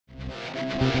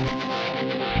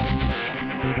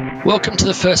Welcome to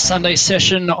the first Sunday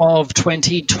session of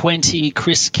 2020.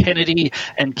 Chris Kennedy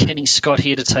and Kenny Scott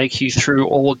here to take you through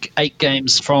all 8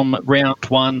 games from round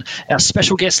 1. Our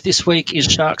special guest this week is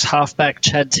Sharks halfback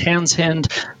Chad Townsend.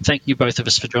 Thank you both of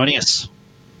us for joining us.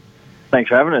 Thanks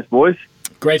for having us, boys.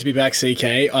 Great to be back,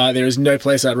 CK. There is no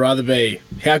place I'd rather be.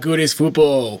 How good is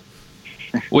football?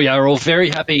 We are all very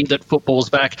happy that football's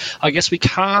back. I guess we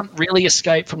can't really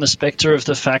escape from the spectre of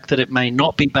the fact that it may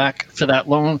not be back for that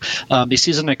long. This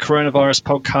isn't a coronavirus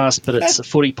podcast, but it's a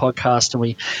footy podcast,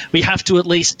 and we have to at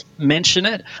least mention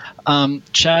it.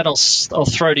 Chad, I'll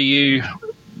throw to you.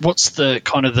 What's the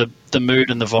kind of the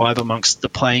mood and the vibe amongst the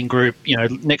playing group? You know,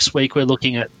 next week we're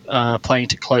looking at playing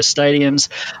to closed stadiums.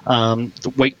 The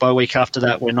week by week after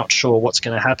that, we're not sure what's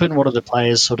going to happen. What are the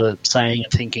players sort of saying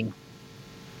and thinking?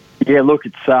 Yeah, look,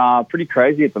 it's pretty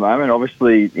crazy at the moment.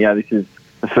 Obviously, this is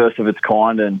the first of its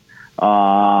kind, and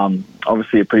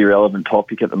obviously a pretty relevant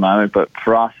topic at the moment. But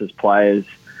for us as players,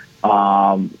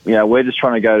 we're just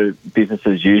trying to go to business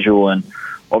as usual and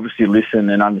obviously listen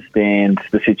and understand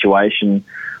the situation.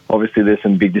 Obviously, there's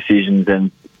some big decisions and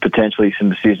potentially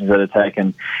some decisions that are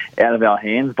taken out of our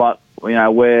hands. But,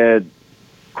 we're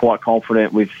quite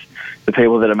confident with the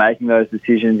people that are making those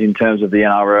decisions in terms of the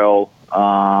NRL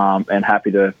and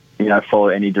happy to, follow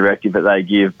any directive that they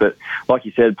give. But like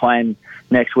you said, playing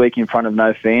next week in front of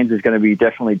no fans is going to be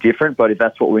definitely different. But if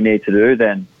that's what we need to do,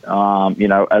 then,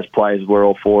 as players, we're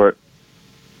all for it.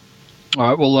 All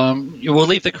right, well, we'll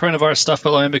leave the coronavirus stuff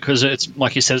alone because it's,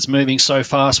 like you said, it's moving so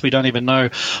fast. We don't even know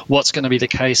what's going to be the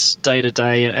case day to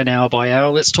day and hour by hour.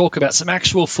 Let's talk about some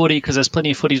actual footy because there's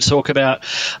plenty of footy to talk about.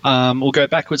 We'll go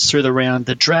backwards through the round.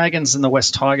 The Dragons and the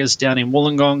West Tigers down in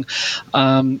Wollongong.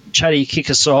 Chatty, kick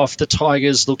us off. The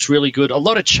Tigers looked really good. A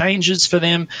lot of changes for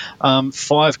them. 5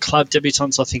 club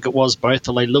debutants, I think it was, both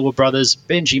the Leilua brothers.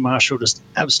 Benji Marshall just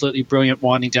absolutely brilliant,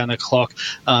 winding down the clock.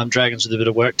 Dragons with a bit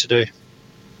of work to do.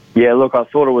 Yeah, look, I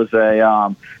thought it was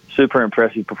a super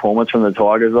impressive performance from the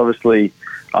Tigers. Obviously,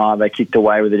 they kicked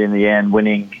away with it in the end,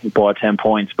 winning by 10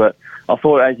 points. But I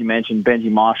thought, as you mentioned,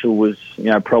 Benji Marshall was,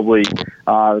 probably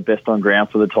the best on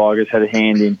ground for the Tigers, had a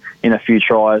hand in a few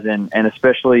tries and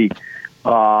especially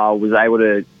was able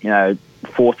to,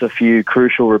 force a few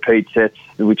crucial repeat sets,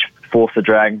 which forced the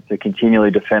Dragons to continually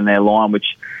defend their line,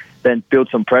 which then built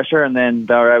some pressure, and then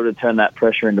they were able to turn that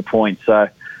pressure into points. So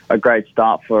a great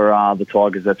start for the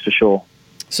Tigers, that's for sure.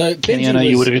 So Benji, I know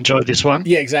you would have enjoyed this one.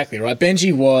 Yeah, exactly right.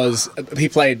 Benji he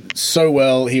played so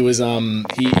well. He was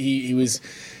he was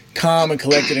calm and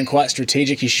collected and quite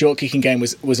strategic. His short kicking game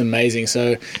was amazing.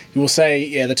 So you will say,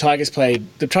 yeah, the Tigers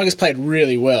played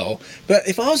really well. But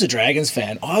if I was a Dragons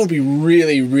fan, I would be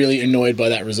really, really annoyed by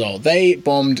that result. They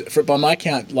bombed, by my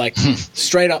count,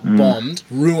 straight up bombed,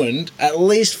 ruined at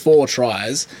least 4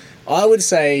 tries. I would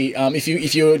say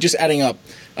if you're just adding up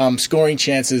scoring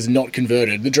chances not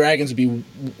converted, the Dragons would be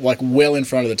well in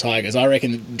front of the Tigers. I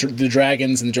reckon the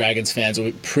Dragons and the Dragons fans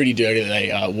were pretty dirty that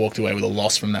they walked away with a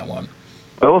loss from that one.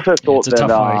 I also thought that.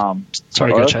 I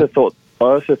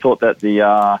also thought that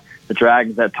the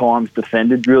Dragons at times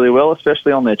defended really well,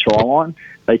 especially on their try line.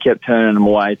 They kept turning them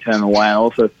away. And I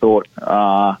also thought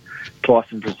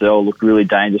Tyson Frizzell looked really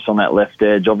dangerous on that left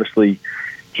edge. Obviously,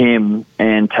 him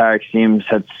and Tarek Sims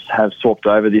have swapped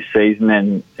over this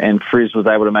season, and Frizz was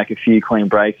able to make a few clean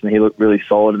breaks, and he looked really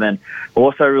solid. And then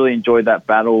also really enjoyed that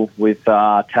battle with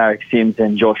Tarek Sims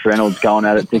and Josh Reynolds going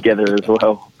at it together as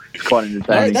well. It's quite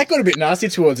entertaining. That got a bit nasty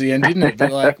towards the end, didn't it?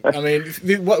 But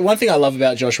one thing I love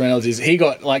about Josh Reynolds is he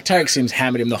got Tarek Sims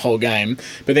hammered him the whole game,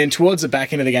 but then towards the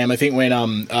back end of the game, I think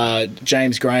when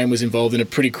James Graham was involved in a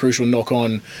pretty crucial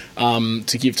knock-on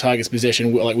to give Tigers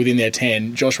possession within their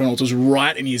 10, Josh Reynolds was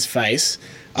right in his face,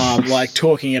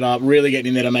 talking it up, really getting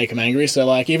in there to make him angry.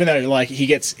 So even though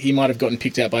he might have gotten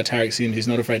picked out by Tarek Sims, he's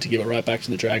not afraid to give it right back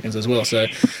to the Dragons as well. So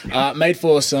made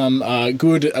for some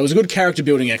good. It was a good character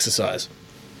building exercise.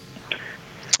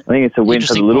 I think it's a win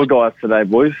for the little guys today,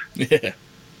 boys.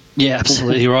 Yeah,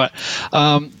 absolutely right.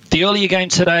 The earlier game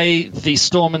today, the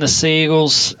Storm and the Sea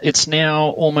Eagles, it's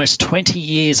now almost 20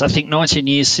 years, I think 19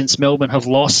 years since Melbourne have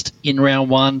lost in round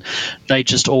 1. They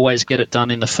just always get it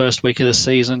done in the first week of the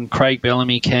season. Craig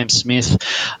Bellamy, Cam Smith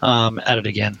at it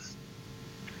again.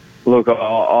 Look,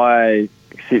 I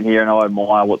sit here and I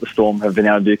admire what the Storm have been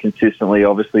able to do consistently,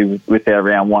 obviously with their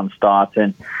round 1 starts.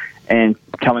 And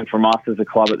coming from us as a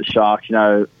club at the Sharks,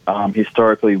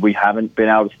 historically we haven't been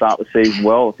able to start the season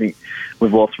well. I think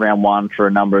we've lost round 1 for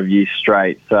a number of years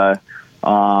straight. So,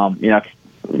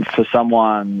 for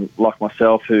someone like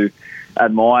myself who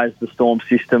admires the Storm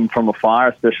system from afar,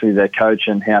 especially their coach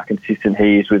and how consistent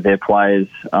he is with their players.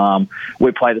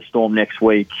 We play the Storm next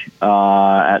week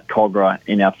at Cogra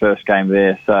in our first game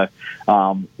there, so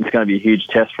it's going to be a huge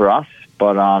test for us.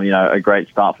 But a great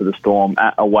start for the Storm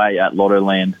away at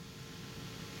Lottoland.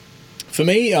 For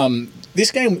me,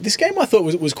 this game I thought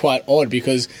was quite odd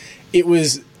because it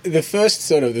was the first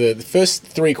the first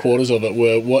 3 quarters of it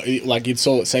were what like you'd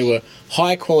say were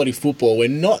high quality football where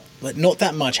not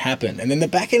that much happened, and then the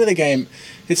back end of the game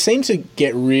it seemed to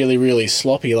get really, really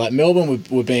sloppy. Like Melbourne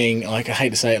were being, like, I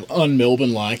hate to say it,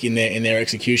 un-Melbourne like in their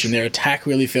execution. Their attack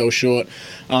really fell short,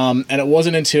 and it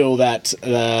wasn't until that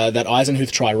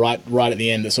Eisenhuth try right at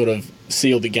the end that sort of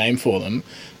sealed the game for them.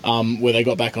 Where they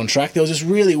got back on track. There was this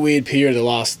really weird period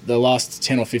the last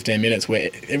 10 or 15 minutes where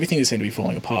everything just seemed to be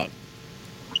falling apart.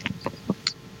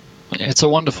 It's a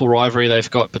wonderful rivalry they've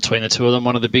got between the two of them,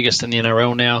 one of the biggest in the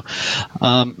NRL now.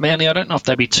 Manly, I don't know if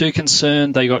they'd be too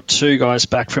concerned. They got 2 guys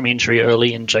back from injury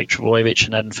early in Jake Trbojevic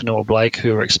and Adam Fanua-Blake,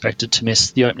 who were expected to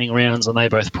miss the opening rounds, and they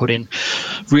both put in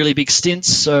really big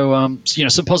stints. So,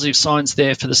 some positive signs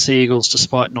there for the Sea Eagles,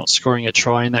 despite not scoring a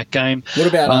try in that game. What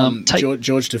about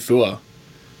George Tafua?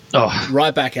 Oh,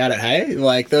 right back at it, hey?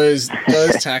 Like those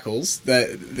tackles,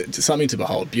 that something to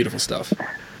behold. Beautiful stuff.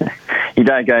 You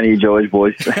don't go near George,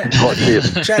 boys. Chad,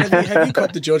 have you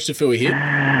caught the George Tafua hit?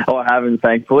 I haven't,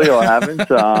 thankfully. I haven't.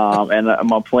 And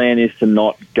my plan is to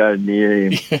not go near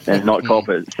him and not cop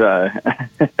it. So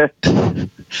it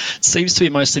seems to be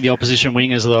mostly the opposition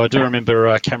wingers, though. I do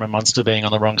remember Cameron Munster being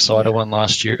on the wrong side of one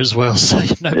last year as well. So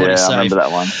nobody's safe. I remember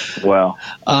that one.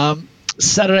 Wow.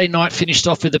 Saturday night finished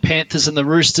off with the Panthers and the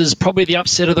Roosters, probably the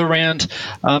upset of the round.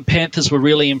 Panthers were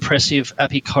really impressive.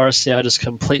 Api Koroisau just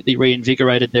completely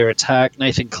reinvigorated their attack.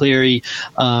 Nathan Cleary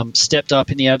stepped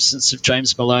up in the absence of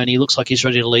James Maloney. Looks like he's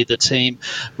ready to lead the team.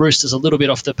 Roosters a little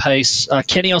bit off the pace.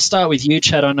 Kenny, I'll start with you,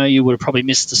 Chad. I know you would have probably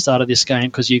missed the start of this game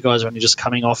because you guys are only just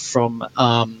coming off from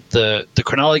the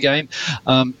Cronulla game.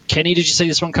 Kenny, did you see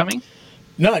this one coming?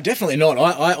 No, definitely not.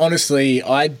 I honestly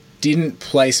didn't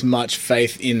place much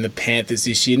faith in the Panthers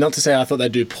this year. Not to say I thought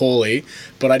they'd do poorly,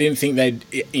 but I didn't think they'd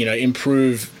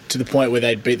improve to the point where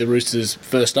they'd beat the Roosters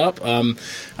first up. I'm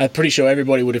pretty sure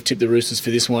everybody would have tipped the Roosters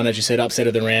for this one, as you said, upset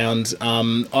of the round.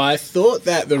 I thought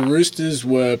that the Roosters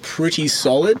were pretty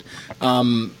solid.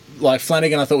 Like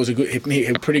Flanagan, I thought was a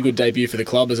pretty good debut for the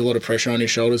club. There's a lot of pressure on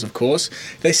his shoulders, of course.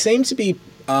 They seem to be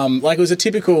it was a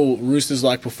typical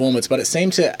Roosters-like performance, but it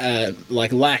seemed to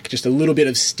lack just a little bit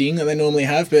of sting that they normally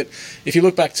have. But if you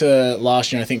look back to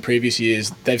last year, I think previous years,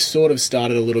 they've sort of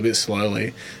started a little bit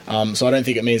slowly. So I don't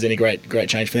think it means any great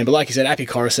change for them. But like you said, Api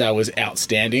Koroisau was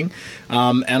outstanding.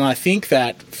 And I think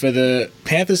that for the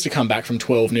Panthers to come back from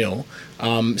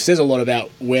 12-0 says a lot about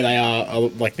where they are,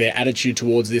 like their attitude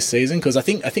towards this season. Because I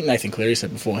think Nathan Cleary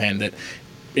said beforehand that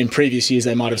in previous years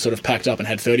they might have sort of packed up and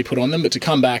had 30 put on them, but to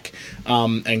come back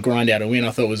and grind out a win,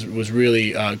 I thought was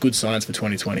really good signs for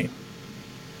 2020.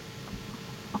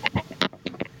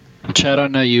 Chad, I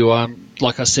know you,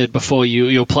 like I said before,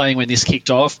 you were playing when this kicked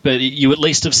off, but you at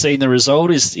least have seen the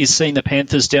result. Is seeing the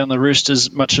Panthers down the Roosters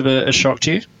much of a shock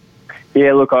to you?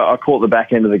 Yeah, look, I caught the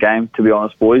back end of the game, to be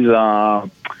honest, boys.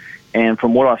 And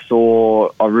from what I saw,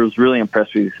 I was really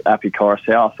impressed with Api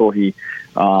Koroisau. I thought he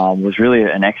was really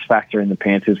an X factor in the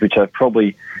Panthers, which I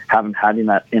probably haven't had in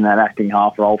that acting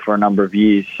half role for a number of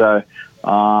years. So,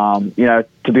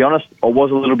 to be honest, I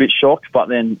was a little bit shocked. But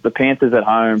then the Panthers at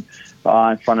home,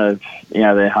 in front of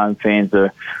their home fans,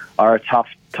 are a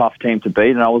tough team to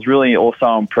beat. And I was really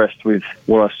also impressed with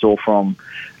what I saw from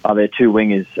their 2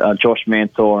 wingers, Josh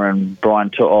Mansour and Brian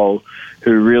To'o,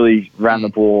 who really ran the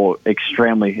ball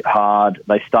extremely hard.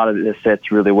 They started their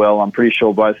sets really well. I'm pretty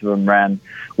sure both of them ran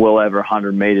well over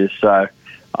 100 metres. So,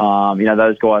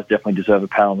 those guys definitely deserve a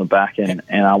pat on the back. And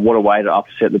what a way to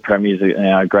upset the Premiers.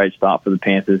 A great start for the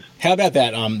Panthers. How about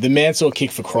that? The Mansour kick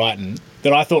for Crichton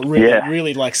that I thought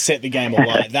really set the game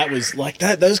alight. That was like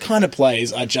that. Those kind of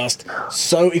plays are just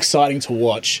so exciting to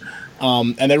watch.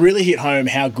 And they really hit home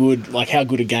how good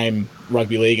a game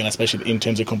rugby league, and especially in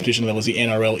terms of competition levels, the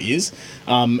NRL is.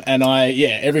 And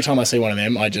every time I see one of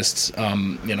them, I just,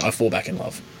 I fall back in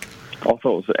love. I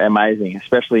thought it was amazing,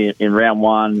 especially in round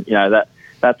one.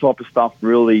 That type of stuff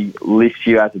really lifts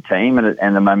you as a team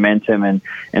and the momentum. And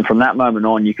from that moment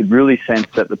on, you could really sense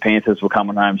that the Panthers were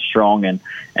coming home strong. And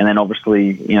then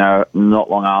obviously,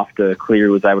 not long after, Cleary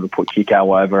was able to put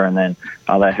Kikau over, and then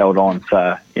they held on.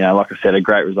 So, like I said, a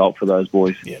great result for those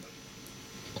boys. Yeah.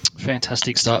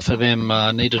 Fantastic start for them.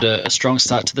 Needed a strong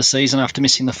start to the season after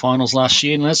missing the finals last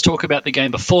year. And let's talk about the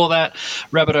game before that.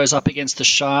 Rabbitohs up against the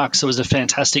Sharks. It was a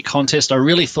fantastic contest. I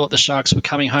really thought the Sharks were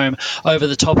coming home over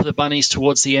the top of the Bunnies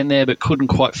towards the end there, but couldn't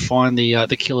quite find the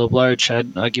killer blow.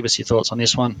 Chad, give us your thoughts on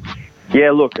this one.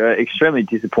 Yeah, look, extremely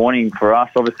disappointing for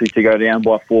us, obviously, to go down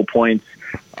by 4 points.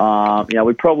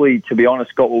 We probably, to be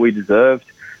honest, got what we deserved.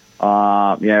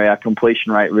 Our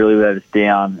completion rate really let us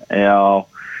down.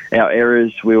 Our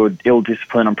errors, we were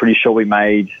ill-disciplined. I'm pretty sure we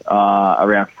made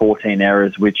around 14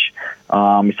 errors, which is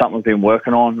something we've been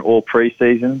working on all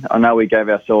pre-season. I know we gave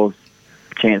ourselves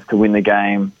a chance to win the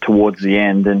game towards the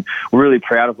end, and we're really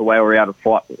proud of the way we're able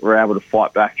to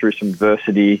fight back through some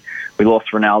adversity. We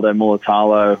lost Ronaldo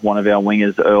Mulatalo, one of our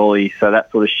wingers, early, so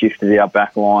that sort of shifted our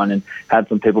back line and had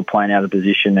some people playing out of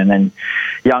position. And then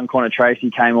young Connor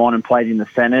Tracy came on and played in the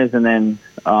centres, and then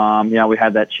we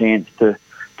had that chance to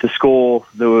score,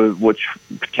 which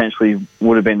potentially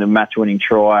would have been the match-winning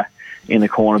try in the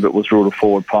corner, but was ruled a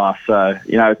forward pass. So,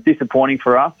 it's disappointing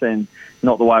for us and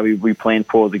not the way we planned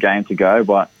for the game to go,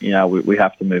 but, we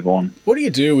have to move on. What do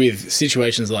you do with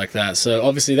situations like that? So,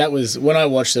 obviously, that was, when I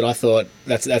watched it, I thought,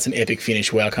 that's an epic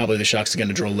finish where I can't believe the Sharks are going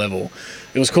to draw level.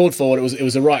 It was called forward, it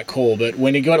was the right call, but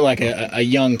when you got like a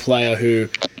young player who...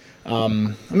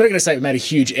 I'm not going to say it made a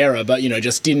huge error, but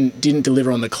just didn't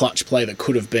deliver on the clutch play that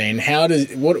could have been. As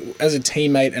a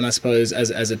teammate, and I suppose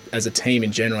as a team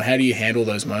in general, how do you handle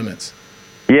those moments?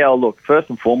 Yeah, well, look, first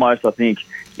and foremost, I think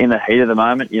in the heat of the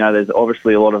moment, there's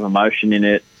obviously a lot of emotion in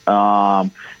it.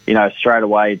 Straight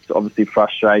away, it's obviously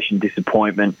frustration,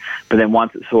 disappointment. But then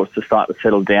once it starts to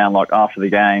settle down, like after the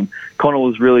game, Connor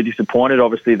was really disappointed,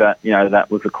 obviously, that,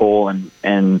 that was a call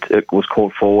and it was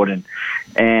called forward.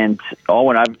 And I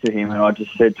went over to him and I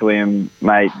just said to him,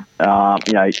 mate,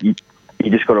 you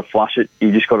just got to flush it.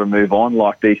 You just got to move on.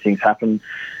 Like, these things happen,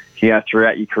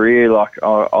 throughout your career. Like,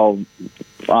 I'll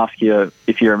ask you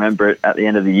if you remember it at the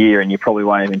end of the year, and you probably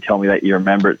won't even tell me that you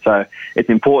remember it. So it's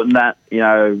important that,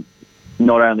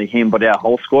 not only him, but our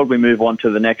whole squad, we move on to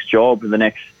the next job, the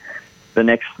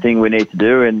next thing we need to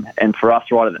do. And for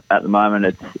us right at the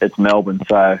moment, it's Melbourne.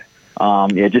 So,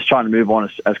 just trying to move on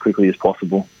as quickly as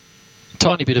possible.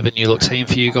 Tiny bit of a new look team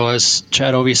for you guys,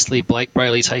 Chad. Obviously, Blake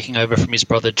Brayley taking over from his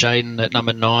brother Jaden at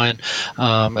number 9.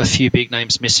 A few big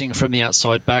names missing from the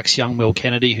outside backs. Young Will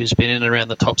Kennedy, who's been in and around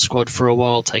the top squad for a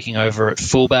while, taking over at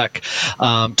fullback.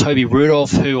 Toby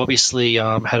Rudolph, who obviously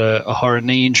had a horror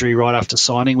knee injury right after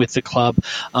signing with the club,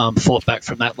 fought back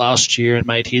from that last year and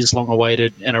made his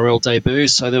long-awaited NRL debut.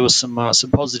 So there was some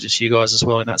positives for you guys as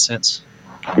well in that sense.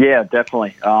 Yeah,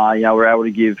 definitely. We're able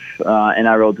to give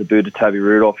NRL debut to Toby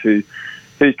Rudolph, who's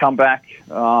come back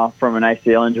from an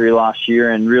ACL injury last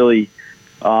year and really,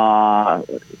 a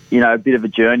bit of a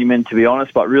journeyman, to be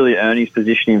honest, but really earned his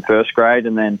position in first grade.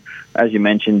 And then, as you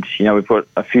mentioned, we've got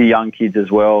a few young kids as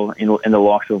well in the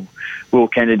likes of Will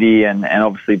Kennedy and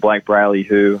obviously Blake Brayley,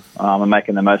 who are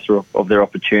making the most of their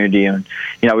opportunity. And,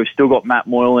 we've still got Matt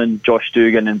Moylan, Josh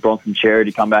Dugan and Bronson Cherry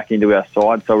to come back into our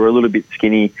side. So we're a little bit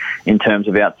skinny in terms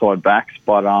of outside backs.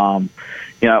 But,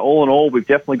 all in all, we've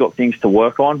definitely got things to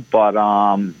work on. But,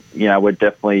 we're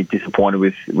definitely disappointed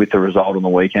with the result on the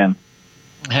weekend.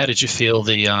 How did you feel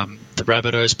the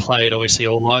Rabbitohs played? Obviously,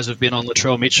 all eyes have been on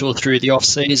Latrell Mitchell through the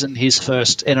off-season, his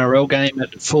first NRL game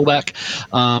at fullback.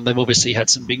 They've obviously had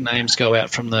some big names go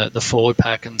out from the forward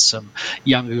pack and some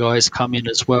younger guys come in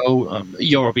as well.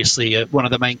 You're obviously one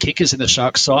of the main kickers in the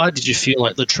Sharks side. Did you feel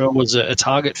like Latrell was a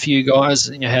target for you guys?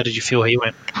 How did you feel he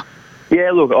went?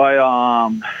 Yeah, look,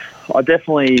 I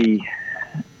definitely,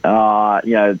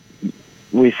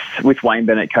 with Wayne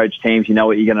Bennett coach teams, you know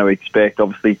what you're going to expect.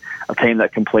 Obviously, a team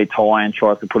that completes high and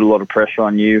tries to put a lot of pressure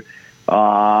on you.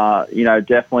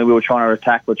 Definitely we were trying to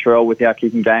attack Latrell with our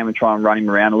kicking game and try and run him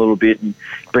around a little bit and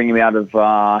bring him out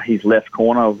of his left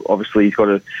corner. Obviously, he's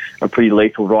got a pretty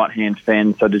lethal right-hand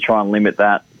fend, so to try and limit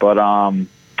that. But,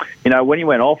 when he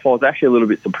went off, I was actually a little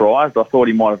bit surprised. I thought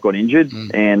he might have got injured,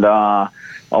 and I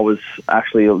was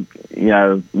actually,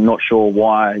 not sure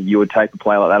why you would take a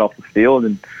player like that off the field.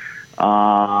 And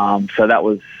so that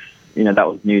was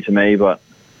new to me, but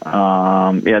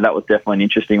that was definitely an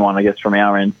interesting one, I guess, from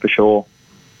our end for sure.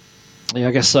 Yeah,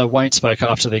 I guess Wayne spoke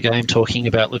after the game talking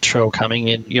about Latrell coming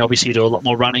in. You obviously do a lot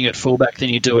more running at fullback than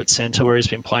you do at centre, where he's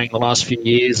been playing the last few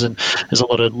years, and there's a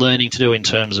lot of learning to do in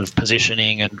terms of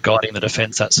positioning and guiding the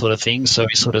defence, that sort of thing. So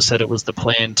he sort of said it was the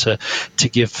plan to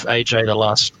give AJ the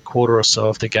last quarter or so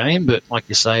of the game, but like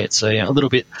you say, it's a little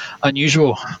bit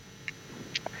unusual.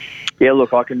 Yeah,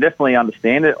 look, I can definitely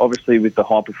understand it, obviously, with the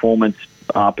high performance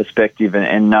perspective,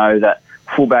 and know that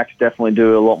fullbacks definitely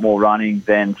do a lot more running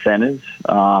than centres.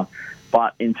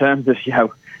 But in terms of,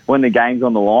 when the game's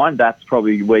on the line, that's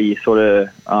probably where you sort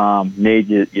of need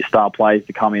your star players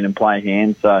to come in and play a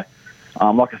hand. So,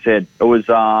 like I said, it was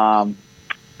a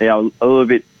little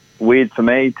bit weird for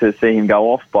me to see him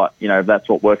go off, but if that's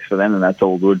what works for them, then that's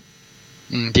all good.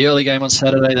 The early game on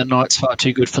Saturday, the night's far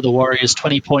too good for the Warriors,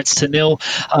 20 points to 0.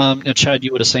 Chad,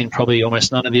 you would have seen probably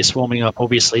almost none of this warming up,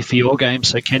 obviously, for your game.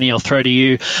 So, Kenny, I'll throw to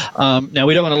you. Now,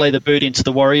 we don't want to lay the boot into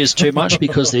the Warriors too much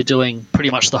because they're doing pretty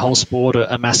much the whole sport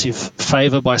a massive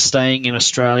favour by staying in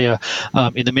Australia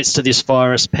in the midst of this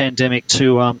virus pandemic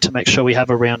to make sure we have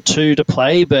a round 2 to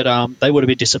play. But they would have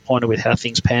been disappointed with how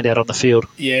things panned out on the field.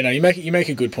 Yeah, no, you make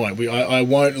a good point. I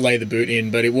won't lay the boot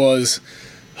in, but it was...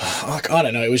 I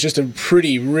don't know. It was just a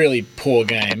really poor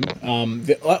game.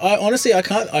 I honestly, I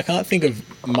can't think of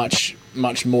much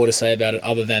more to say about it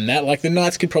other than that. Like, the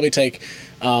Knights could probably take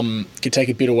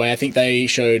a bit away. I think they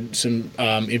showed some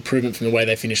improvement from the way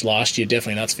they finished last year.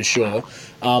 Definitely, that's for sure.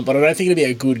 But I don't think it'll be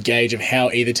a good gauge of how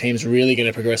either team's really going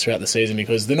to progress throughout the season,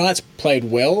 because the Knights played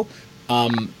well,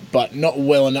 but not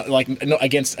well enough. Like, not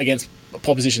against a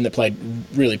opposition that played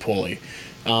really poorly.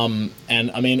 And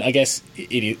I mean, I guess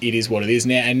it is what it is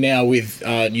now. And now with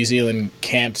New Zealand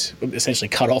camped, essentially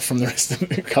cut off from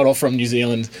New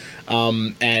Zealand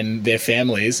and their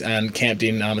families, and camped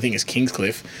in, I think it's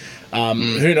Kingscliff.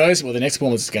 Who knows what the next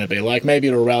performance is going to be like? Maybe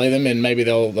it'll rally them, and maybe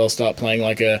they'll start playing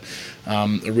like a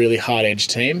really hard edged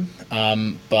team.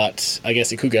 But I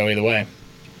guess it could go either way.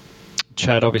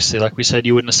 Chad, obviously, like we said,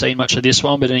 you wouldn't have seen much of this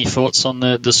one, but any thoughts on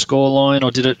the scoreline, or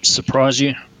did it surprise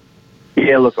you?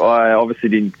 Yeah, look, I obviously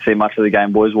didn't see much of the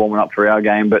game, boys, warming up for our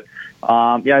game, but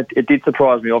it did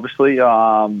surprise me. Obviously,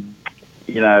 I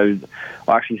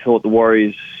actually thought the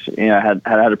Warriors, had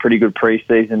a pretty good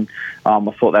preseason. I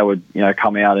thought they would,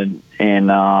 come out and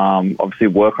obviously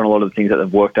work on a lot of the things that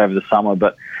they've worked over the summer.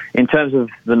 But in terms of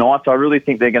the Knights, I really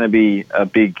think they're going to be a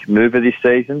big mover this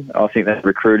season. I think they've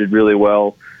recruited really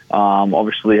well.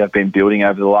 Obviously, have been building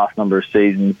over the last number of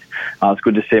seasons. It's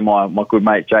good to see my good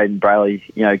mate Jaden Brayley,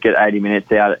 get 80 minutes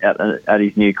out at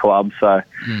his new club. So,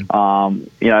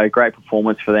 great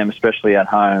performance for them, especially at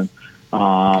home.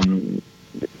 So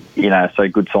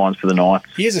good signs for the Knights.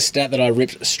 Here's a stat that I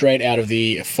ripped straight out of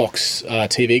the Fox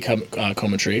TV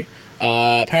commentary.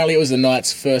 Apparently, it was the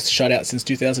Knights' first shutout since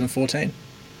 2014.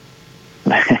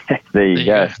 There you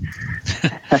go.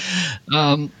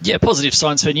 Positive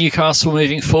signs for Newcastle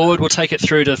moving forward. We'll take it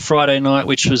through to Friday night,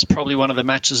 which was probably one of the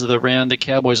matches of the round. The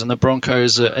Cowboys and the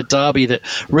Broncos, a derby that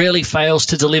rarely fails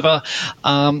to deliver.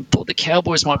 Thought the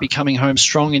Cowboys might be coming home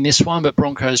strong in this one, but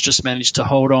Broncos just managed to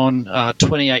hold on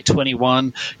 28-21.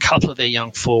 A couple of their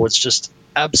young forwards just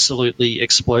absolutely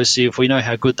explosive. We know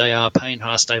how good they are. Payne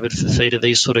Haas, David Fafita,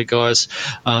 these sort of guys.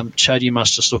 Chad, you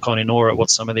must just look on in awe at what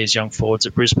some of these young forwards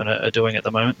at Brisbane are doing at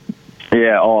the moment.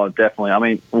 Yeah, definitely. I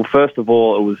mean, well, first of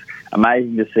all, it was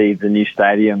amazing to see the new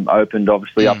stadium opened,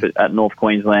 obviously, up at North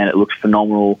Queensland. It looks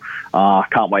phenomenal. I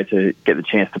can't wait to get the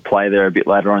chance to play there a bit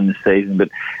later on in the season. But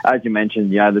as you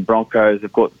mentioned, the Broncos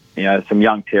have got, some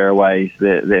young tearaways.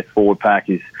 Their forward pack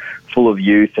is full of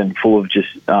youth and full of just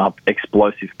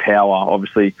explosive power.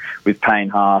 Obviously, with Payne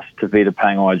Haas, Tavita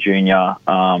Pangai Jr.,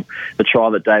 the try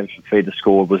that David Fafita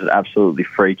scored was absolutely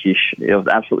freakish. There was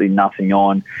absolutely nothing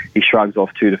on. He shrugs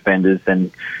off two defenders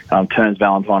and turns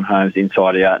Valentine Holmes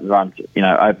inside out and runs,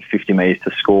 over 50 metres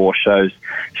to score. Shows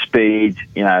speed,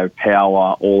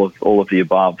 power, all of the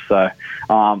above. So,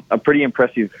 a pretty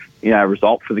impressive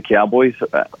result for the Cowboys.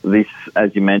 This,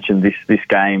 as you mentioned, this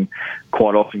game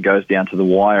quite often goes down to the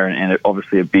wire, and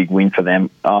obviously a big win for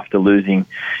them after losing,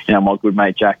 my good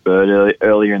mate Jack Bird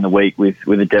earlier in the week with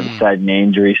a devastating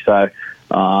injury. So,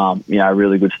 a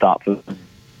really good start for them.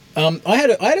 I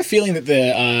had a feeling that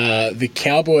the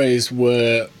Cowboys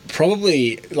were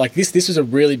probably like this. This was a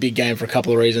really big game for a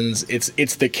couple of reasons.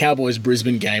 It's the Cowboys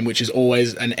Brisbane game, which is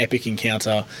always an epic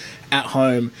encounter at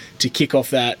home to kick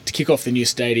off the new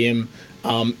stadium.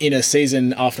 In a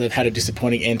season after they've had a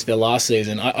disappointing end to their last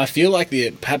season, I feel like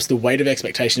perhaps the weight of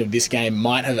expectation of this game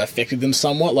might have affected them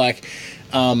somewhat. Like,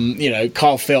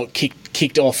 Kyle Felt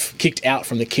kicked out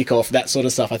from the kickoff, that sort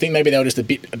of stuff. I think maybe they were just a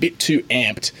bit too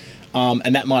amped.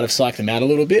 And that might have psyched them out a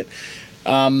little bit.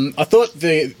 I thought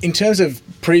in terms of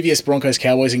previous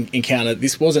Broncos-Cowboys encounter,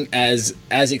 this wasn't as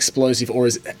explosive or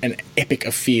as an epic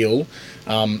a feel,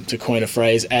 to coin a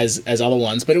phrase, as other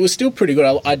ones, but it was still pretty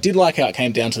good. I did like how it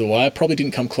came down to the wire. Probably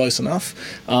didn't come close enough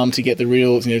to get the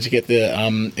real, to get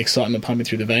the excitement pumping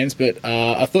through the veins. But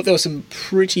I thought there were some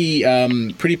pretty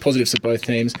positives for both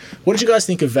teams. What did you guys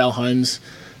think of Val Holmes'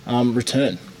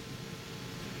 return?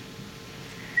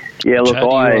 Yeah, look,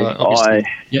 Chad,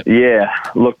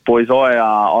 look, boys,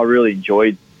 I really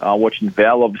enjoyed watching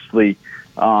Val. Obviously,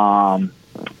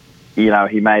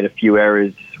 he made a few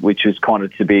errors, which was kind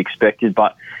of to be expected.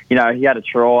 But, he had a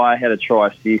try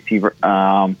assist. He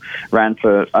ran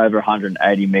for over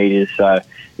 180 metres. So,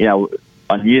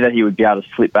 I knew that he would be able to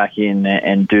slip back in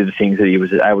and do the things that he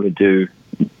was able to do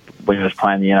when he was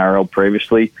playing the NRL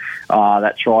previously.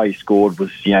 That try he scored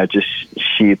was, just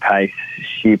sheer pace,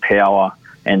 sheer power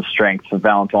and strength for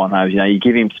Valentine Holmes. You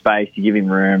give him space, you give him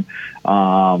room,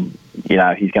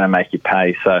 he's going to make you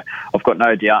pay. So I've got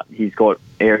no doubt he's got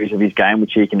areas of his game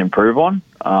which he can improve on.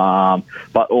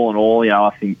 But all in all,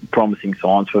 I think promising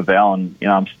signs for Val, and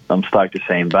I'm stoked to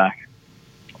see him back.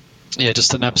 Yeah,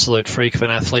 just an absolute freak of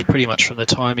an athlete pretty much from the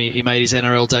time he made his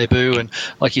NRL debut. And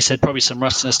like you said, probably some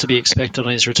rustiness to be expected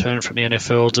on his return from the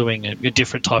NFL, doing a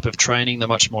different type of training, the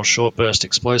much more short burst,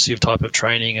 explosive type of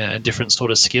training and different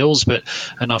sort of skills. But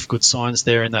enough good signs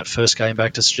there in that first game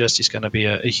back to suggest he's going to be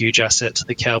a huge asset to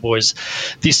the Cowboys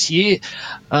this year.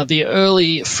 The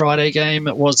early Friday game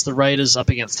was the Raiders up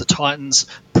against the Titans.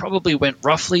 Probably went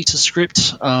roughly to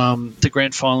script. The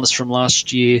grand finalists from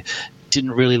last year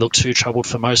didn't really look too troubled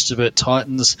for most of it.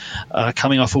 Titans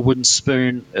coming off a wooden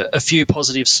spoon, a few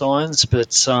positive signs,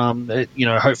 but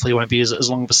hopefully it won't be as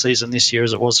long of a season this year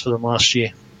as it was for them last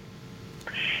year.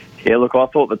 Yeah, look, I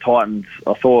thought the Titans,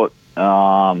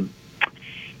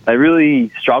 they really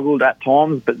struggled at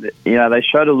times, but they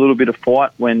showed a little bit of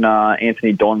fight when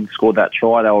Anthony Don scored that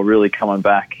try. They were really coming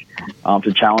back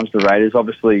to challenge the Raiders.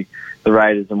 Obviously, the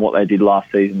Raiders and what they did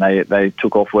last season, they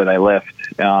took off where they left.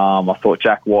 I thought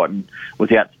Jack Whiten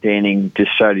was outstanding,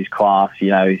 just showed his class.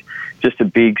 He's just a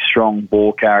big, strong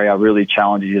ball carrier, really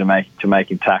challenges you to make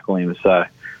him tackle him. So,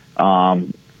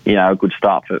 a good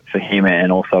start for him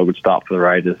and also a good start for the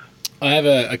Raiders. I have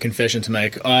a confession to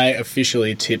make. I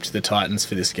officially tipped the Titans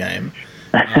for this game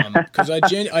because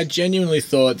I genuinely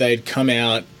thought they'd come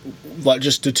out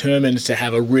just determined to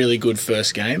have a really good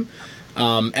first game.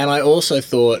 And I also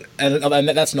thought, and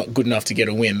that's not good enough to get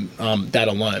a win, that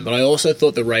alone, but I also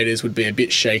thought the Raiders would be a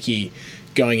bit shaky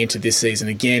going into this season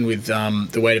again with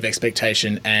the weight of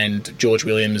expectation and George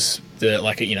Williams,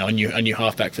 a new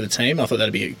halfback for the team. I thought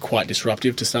that'd be quite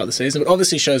disruptive to start the season, but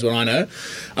obviously shows what I know.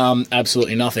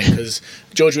 Absolutely nothing, because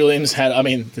George Williams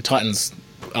the Titans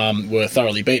were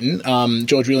thoroughly beaten.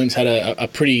 George Williams had a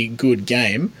pretty good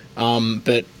game,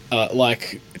 but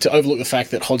to overlook the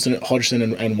fact that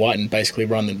Hodgson and Whiten basically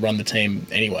run the team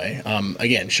anyway,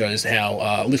 again, shows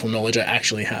how little knowledge I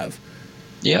actually have.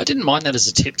 Yeah, I didn't mind that as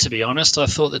a tip, to be honest. I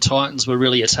thought the Titans were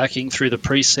really attacking through the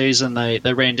preseason.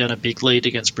 They ran down a big lead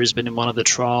against Brisbane in one of the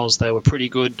trials. They were pretty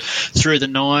good through the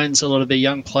nines. A lot of their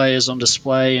young players on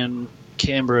display, and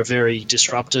Canberra very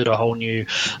disrupted, a whole new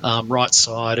right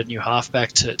side, a new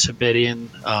halfback to bet in.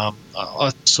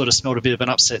 I sort of smelled a bit of an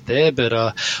upset there,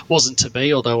 but wasn't to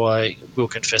be, although I will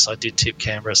confess I did tip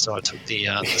Canberra, so I took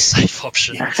the safe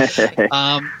option.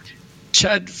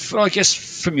 Chad, I guess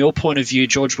from your point of view,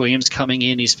 George Williams coming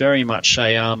in is very much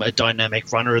a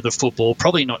dynamic runner of the football,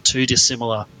 probably not too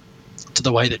dissimilar to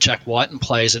the way that Jack Whiten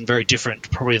plays, and very different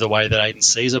probably the way that Aiden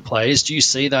Caesar plays. Do you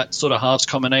see that sort of halves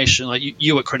combination? Like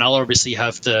you at Cronulla obviously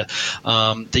have the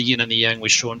yin and the yang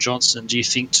with Sean Johnson. Do you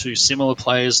think two similar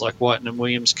players like Whiten and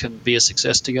Williams can be a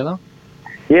success together?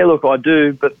 Yeah, look, I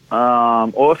do, but I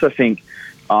also think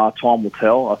time will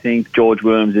tell. I think George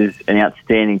Williams is an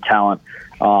outstanding talent,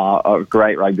 a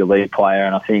great rugby league player,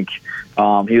 and I think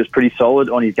he was pretty solid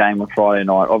on his game on Friday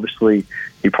night. Obviously,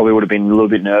 he probably would have been a little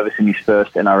bit nervous in his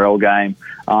first NRL game.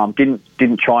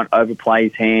 Didn't try and overplay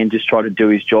his hand, just tried to do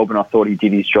his job, and I thought he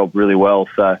did his job really well.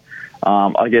 So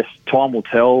I guess time will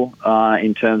tell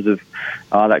in terms of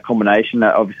that combination.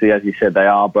 Obviously, as you said, they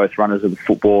are both runners of the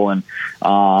football, and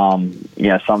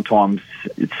sometimes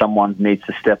someone needs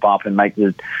to step up and make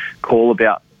the call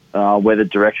about where the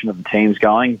direction of the team's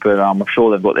going. But I'm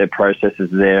sure they've got their processes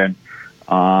there. And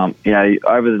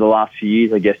over the last few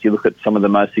years, I guess you look at some of the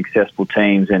most successful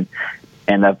teams, and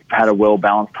they've had a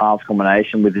well-balanced halves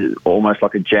combination with almost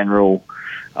like a general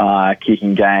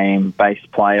kicking game based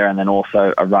player and then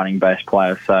also a running based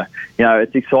player. So,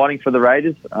 it's exciting for the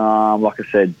Raiders. Like I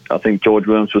said, I think George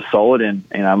Williams was solid, and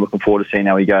I'm looking forward to seeing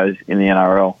how he goes in the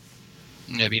NRL.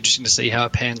 It'll be interesting to see how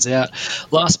it pans out.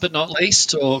 Last but not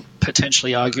least, or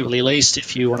potentially arguably least,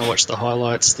 if you want to watch the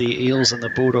highlights, the Eels and the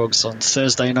Bulldogs on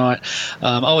Thursday night.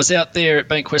 I was out there at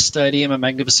Bankwest Stadium, a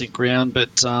magnificent ground,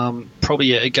 but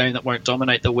probably a game that won't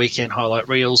dominate the weekend highlight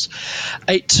reels.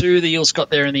 8-2, the Eels got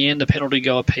there in the end. A penalty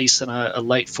goal apiece and a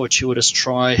late fortuitous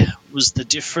try was the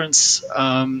difference.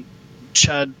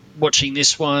 Chad, watching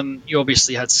this one, you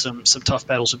obviously had some tough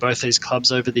battles with both these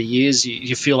clubs over the years.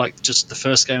 You feel like just the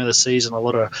first game of the season, a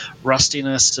lot of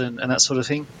rustiness and that sort of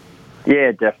thing?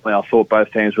 Yeah, definitely. I thought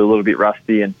both teams were a little bit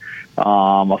rusty, and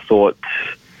I thought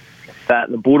that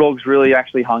the Bulldogs really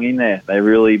actually hung in there. They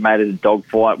really made it a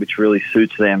dogfight, which really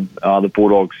suits them. The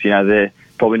Bulldogs, they're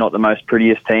probably not the most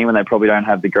prettiest team, and they probably don't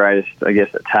have the greatest, I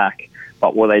guess, attack.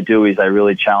 But what they do is they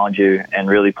really challenge you and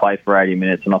really play for 80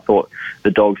 minutes. And I thought the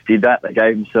Dogs did that. They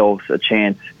gave themselves a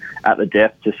chance at the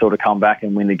depth to sort of come back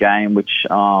and win the game, which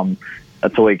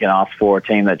that's all you can ask for, a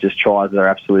team that just tries their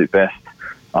absolute best.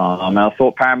 And I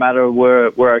thought Parramatta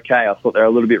were okay. I thought they were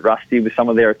a little bit rusty with some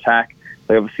of their attack.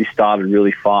 They obviously started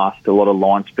really fast, a lot of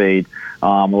line speed, a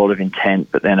lot of intent,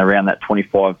 but then around that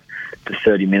 25 to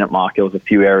 30-minute mark, there was a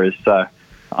few errors. So,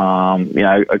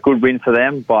 a good win for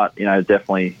them, but,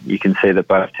 definitely you can see that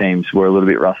both teams were a little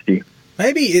bit rusty.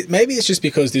 Maybe it's just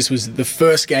because this was the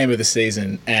first game of the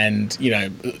season, and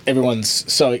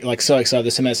everyone's so excited.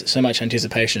 There's so much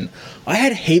anticipation. I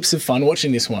had heaps of fun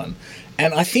watching this one,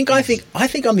 and I think I'm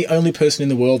the only person in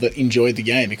the world that enjoyed the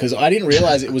game, because I didn't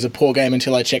realize it was a poor game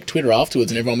until I checked Twitter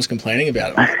afterwards, and everyone was complaining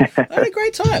about it. I had a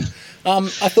great time.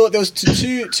 I thought there was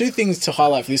two things to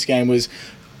highlight for this game. Was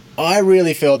I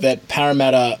really felt that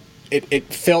Parramatta.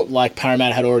 It felt like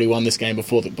Parramatta had already won this game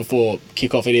before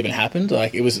kickoff had even happened.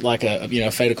 Like, it was like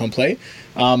a fait accompli.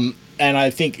 And I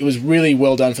think it was really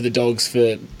well done for the Dogs.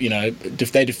 They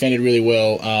defended really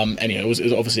well. And it was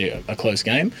obviously a close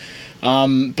game.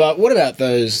 But what about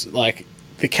those, like,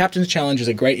 the Captain's Challenge is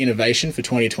a great innovation for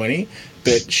 2020,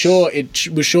 but it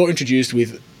was introduced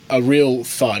with a real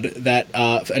thud,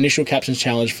 that initial Captain's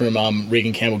Challenge from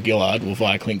Regan Campbell-Gillard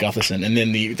via Clint Gutherson, and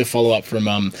then the follow-up from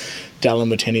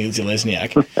Dallin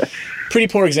Muteni-Zelezniak. Pretty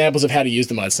poor examples of how to use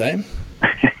them, I'd say.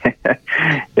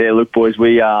 Yeah, look, boys,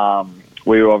 we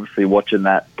were obviously watching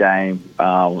that game,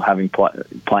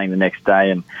 playing the next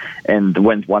day, and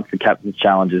once the Captain's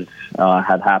Challenges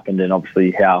had happened, and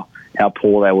obviously how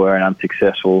poor they were and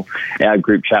unsuccessful, our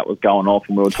group chat was going off,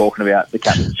 and we were talking about the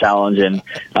Captain's Challenge, and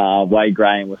Wade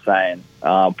Graham was saying,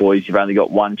 boys, you've only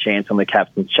got one chance on the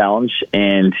Captain's Challenge,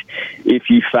 and if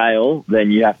you fail,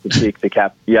 then you have to pick the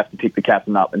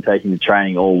captain up and take him to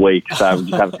training all week. So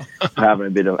we're just having a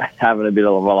bit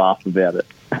of a laugh about it.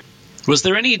 Was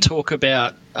there any talk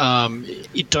about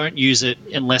you don't use it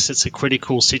unless it's a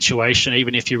critical situation,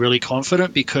 even if you're really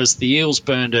confident? Because the Eels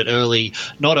burned it early,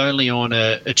 not only on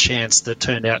a chance that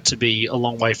turned out to be a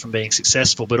long way from being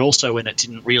successful, but also when it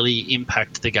didn't really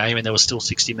impact the game and there was still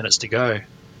 60 minutes to go.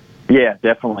 Yeah,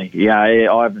 definitely. Yeah,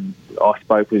 I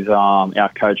spoke with our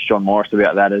coach John Morris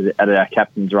about that at our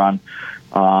captain's run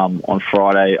on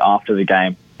Friday after the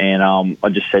game. And I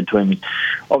just said to him,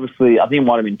 obviously, I think it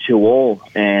might have been 2-2,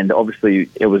 and obviously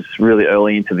it was really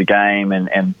early into the game,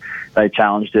 and they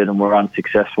challenged it and were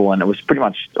unsuccessful, and it was pretty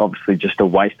much obviously just a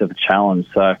waste of a challenge.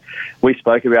 So we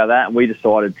spoke about that, and we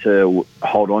decided to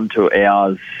hold on to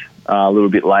ours a little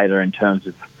bit later in terms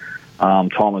of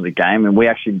time of the game, and we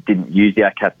actually didn't use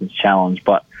our captain's challenge,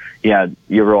 but yeah,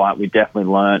 you're right. We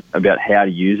definitely learnt about how to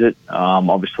use it.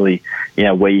 Obviously,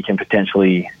 where you can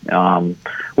potentially,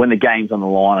 when the game's on the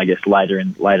line, I guess later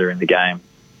in the game.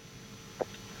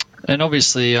 And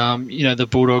obviously, the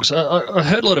Bulldogs, I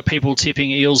heard a lot of people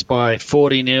tipping Eels by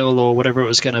 40-0 or whatever it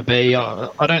was going to be.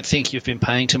 I don't think you've been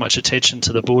paying too much attention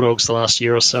to the Bulldogs the last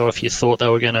year or so if you thought they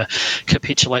were going to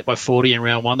capitulate by 40 in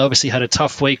round one. They obviously had a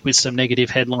tough week with some negative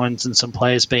headlines and some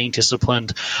players being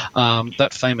disciplined. That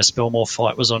famous Belmore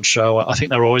fight was on show. I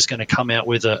think they were always going to come out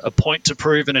with a point to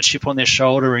prove and a chip on their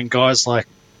shoulder, and guys like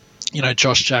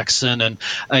Josh Jackson and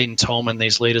Aiden Tolman,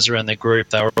 these leaders around their group,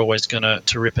 they were always going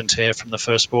to rip and tear from the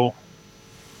first ball.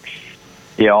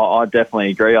 Yeah, I definitely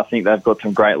agree. I think they've got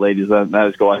some great leaders.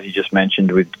 Those guys you just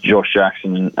mentioned with Josh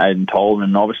Jackson and Aiden Tolman,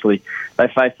 and obviously they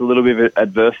faced a little bit of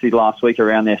adversity last week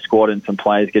around their squad and some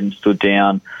players getting stood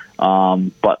down.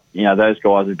 But those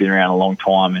guys have been around a long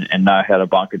time and know how to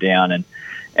bunker down.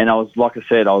 And I was, like I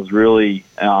said, I was really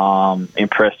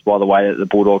impressed by the way that the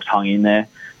Bulldogs hung in there.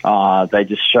 They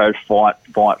just showed fight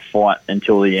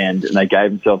until the end, and they gave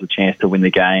themselves a chance to win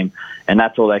the game, and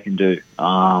that's all they can do.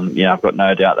 I've got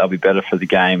no doubt they'll be better for the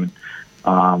game,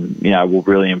 and will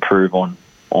really improve on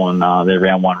their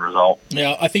round one result.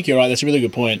 Yeah, I think you're right. That's a really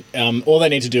good point. All they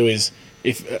need to do is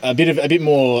if a bit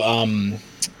more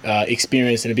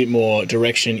experience and a bit more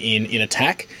direction in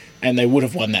attack, and they would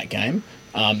have won that game.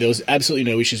 There was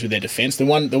absolutely no issues with their defence. The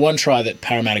one try that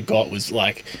Parramatta got was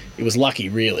it was lucky,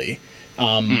 really.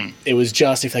 It was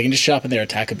just, if they can just sharpen their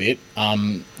attack a bit,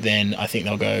 then I think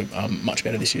they'll go much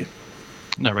better this year.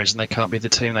 No reason they can't be the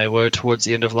team they were towards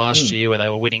the end of last year, where they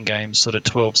were winning games sort of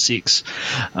 12-6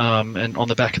 and on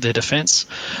the back of their defence.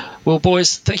 Well,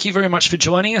 boys, thank you very much for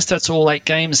joining us. That's all 8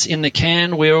 games in the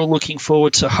can. We're all looking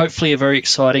forward to hopefully a very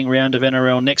exciting round of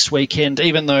NRL next weekend,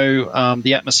 even though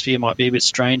the atmosphere might be a bit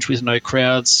strange with no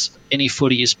crowds. Any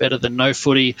footy is better than no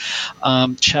footy.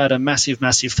 Chad, a massive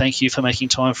thank you for making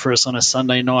time for us on a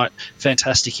Sunday night.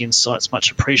 Fantastic insights,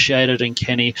 much appreciated. And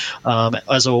Kenny,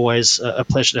 as always, a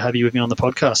pleasure to have you with me on the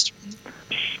podcast.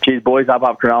 Cheers, boys. Up,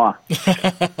 Cronulla.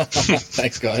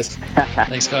 Thanks, guys.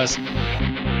 Thanks, guys.